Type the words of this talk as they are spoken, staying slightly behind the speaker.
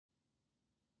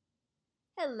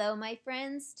Hello, my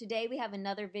friends. Today we have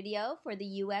another video for the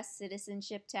U.S.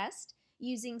 citizenship test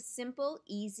using simple,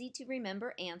 easy to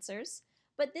remember answers,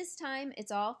 but this time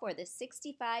it's all for the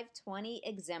 6520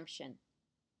 exemption.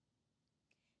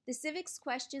 The civics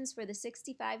questions for the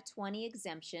 6520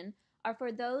 exemption are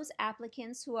for those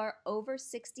applicants who are over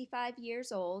 65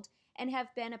 years old and have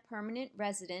been a permanent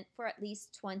resident for at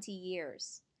least 20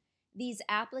 years. These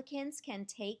applicants can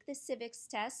take the civics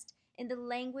test in the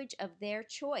language of their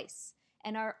choice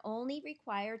and are only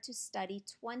required to study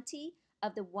 20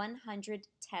 of the 100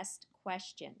 test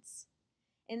questions.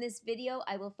 In this video,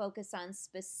 I will focus on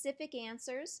specific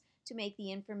answers to make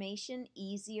the information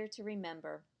easier to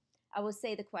remember. I will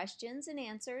say the questions and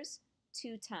answers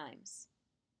 2 times.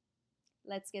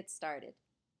 Let's get started.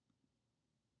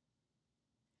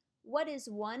 What is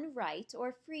one right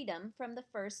or freedom from the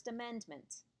First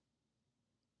Amendment?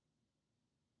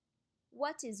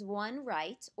 What is one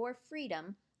right or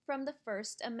freedom from the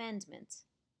First Amendment?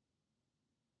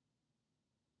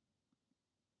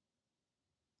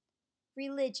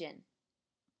 Religion.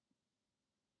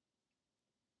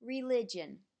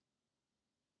 Religion.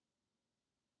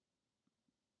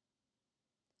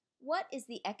 What is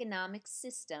the economic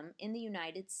system in the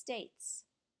United States?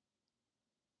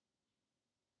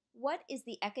 What is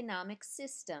the economic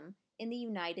system in the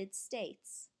United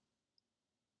States?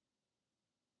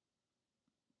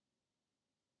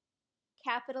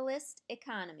 Capitalist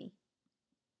economy.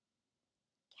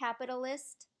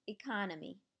 Capitalist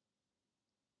economy.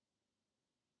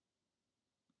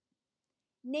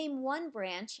 Name one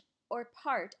branch or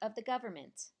part of the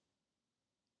government.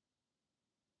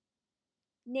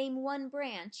 Name one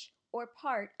branch or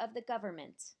part of the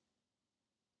government.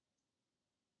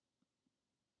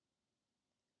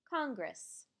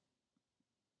 Congress.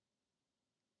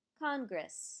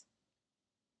 Congress.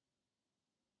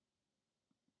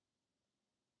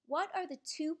 What are the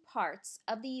 2 parts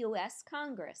of the U.S.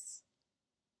 Congress?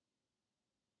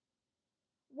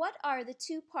 What are the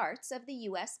 2 parts of the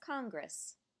U.S.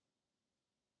 Congress?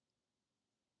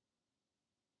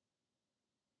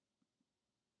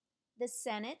 The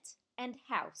Senate and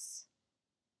House.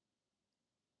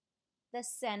 The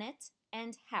Senate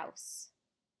and House.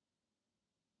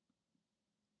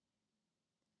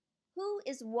 Who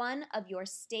is one of your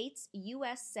state's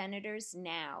U.S. senators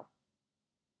now?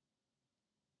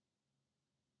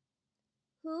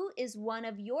 Who is one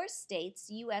of your state's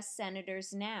U.S.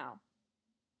 senators now?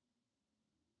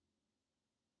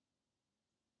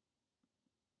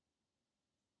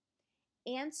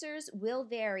 Answers will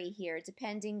vary here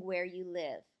depending where you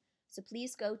live. So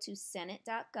please go to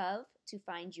senate.gov to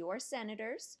find your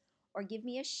senators or give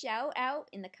me a shout out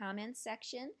in the comments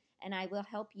section and I will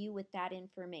help you with that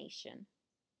information.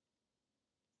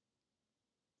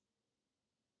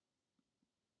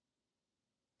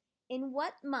 In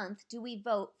what month do we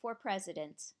vote for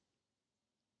president?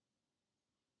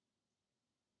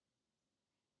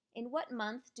 In what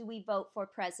month do we vote for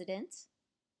president?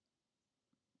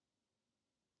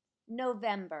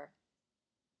 November.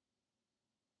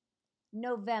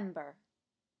 November.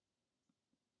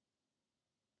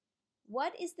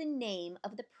 What is the name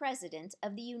of the President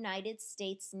of the United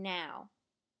States now?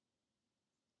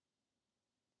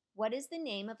 What is the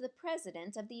name of the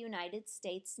President of the United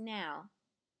States now?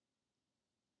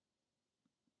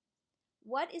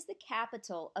 What is the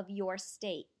capital of your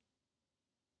state?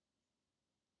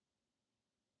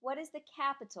 What is the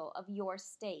capital of your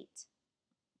state?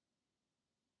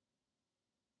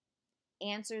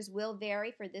 Answers will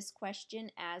vary for this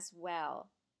question as well.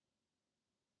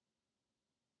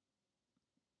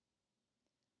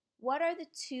 What are the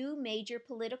 2 major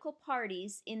political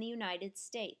parties in the United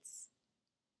States?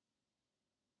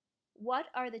 What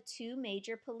are the 2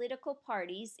 major political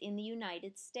parties in the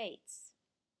United States?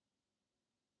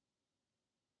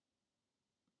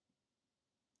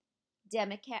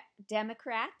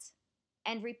 Democrat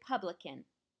and Republican.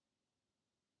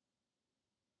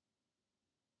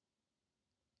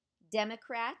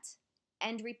 Democrat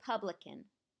and Republican.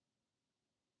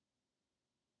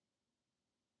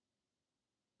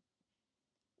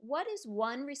 What is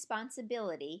one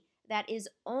responsibility that is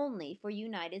only for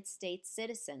United States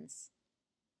citizens?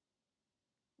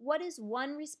 What is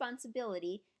one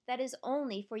responsibility that is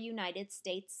only for United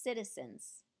States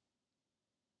citizens?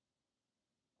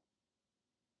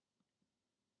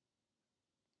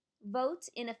 Vote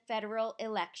in a federal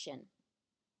election.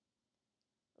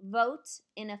 Vote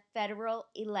in a federal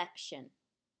election.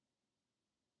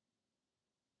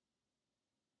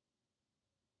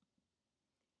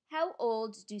 How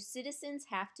old do citizens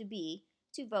have to be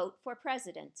to vote for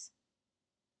president?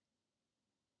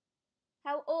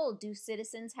 How old do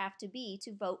citizens have to be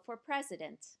to vote for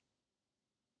president?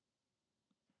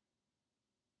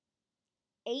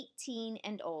 18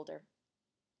 and older.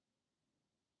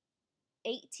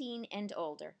 18 and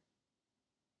older.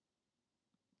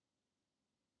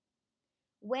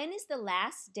 When is the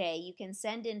last day you can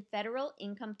send in federal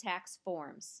income tax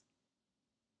forms?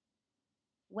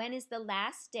 When is the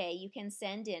last day you can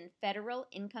send in federal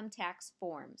income tax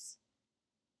forms?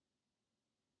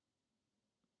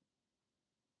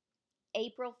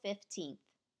 April 15th.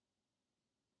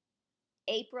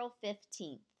 April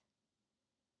 15th.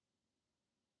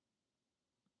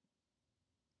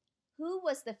 Who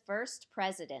was the first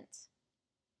president?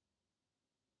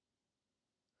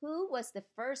 Who was the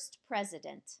first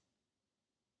president?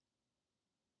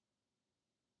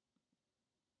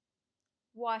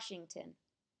 Washington.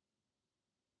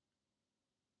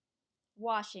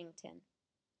 Washington.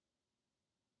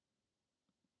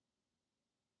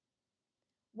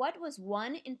 What was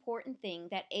one important thing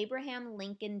that Abraham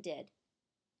Lincoln did?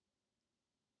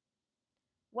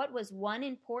 What was one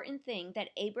important thing that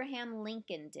Abraham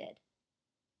Lincoln did?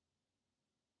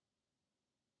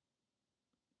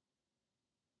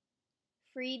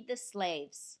 Freed the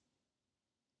slaves.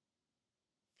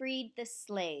 Freed the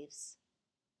slaves.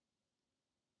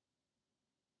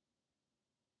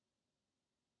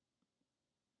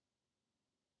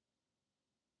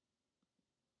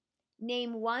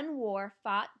 Name one war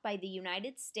fought by the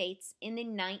United States in the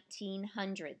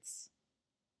 1900s.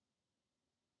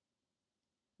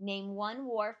 Name one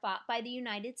war fought by the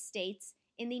United States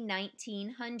in the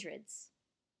 1900s.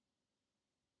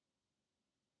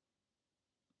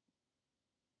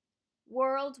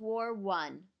 World War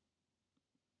I.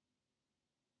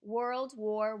 World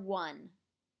War I.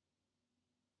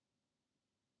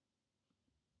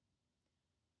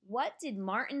 What did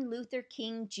Martin Luther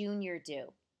King Jr.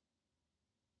 do?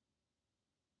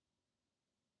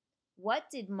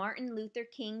 What did Martin Luther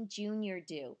King Jr.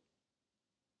 do?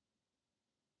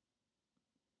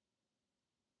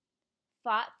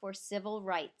 Fought for civil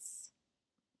rights.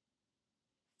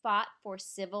 Fought for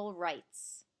civil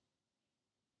rights.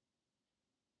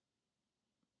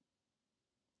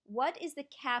 What is the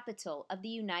capital of the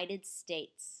United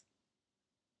States?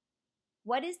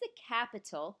 What is the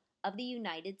capital of the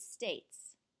United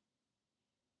States?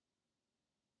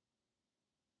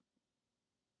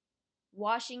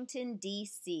 Washington,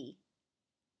 D.C.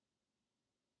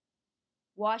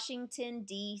 Washington,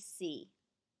 D.C.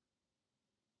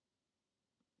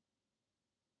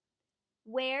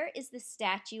 Where is the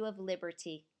Statue of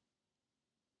Liberty?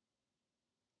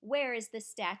 Where is the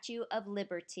Statue of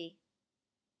Liberty?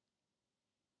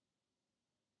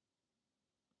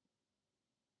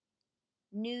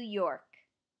 New York.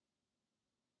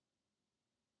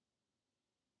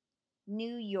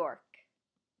 New York.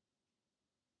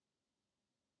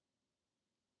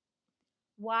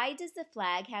 Why does the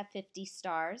flag have 50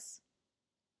 stars?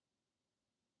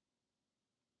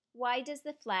 Why does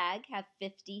the flag have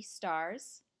 50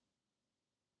 stars?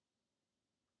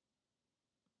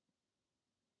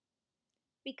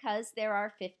 Because there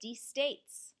are 50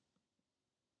 states.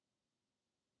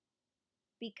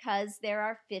 Because there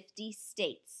are 50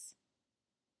 states.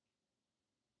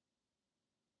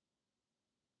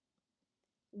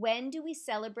 When do we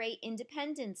celebrate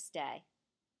Independence Day?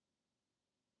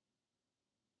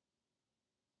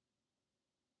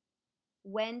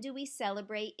 When do we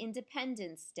celebrate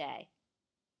Independence Day?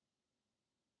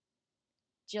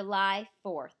 July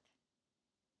 4th.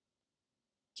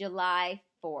 July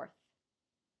 4th.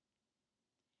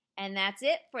 And that's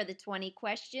it for the 20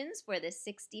 questions for the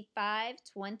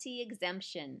 6520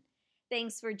 exemption.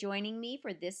 Thanks for joining me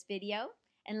for this video,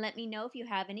 and let me know if you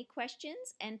have any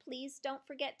questions, and please don't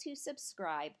forget to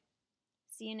subscribe.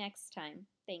 See you next time.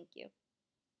 Thank you.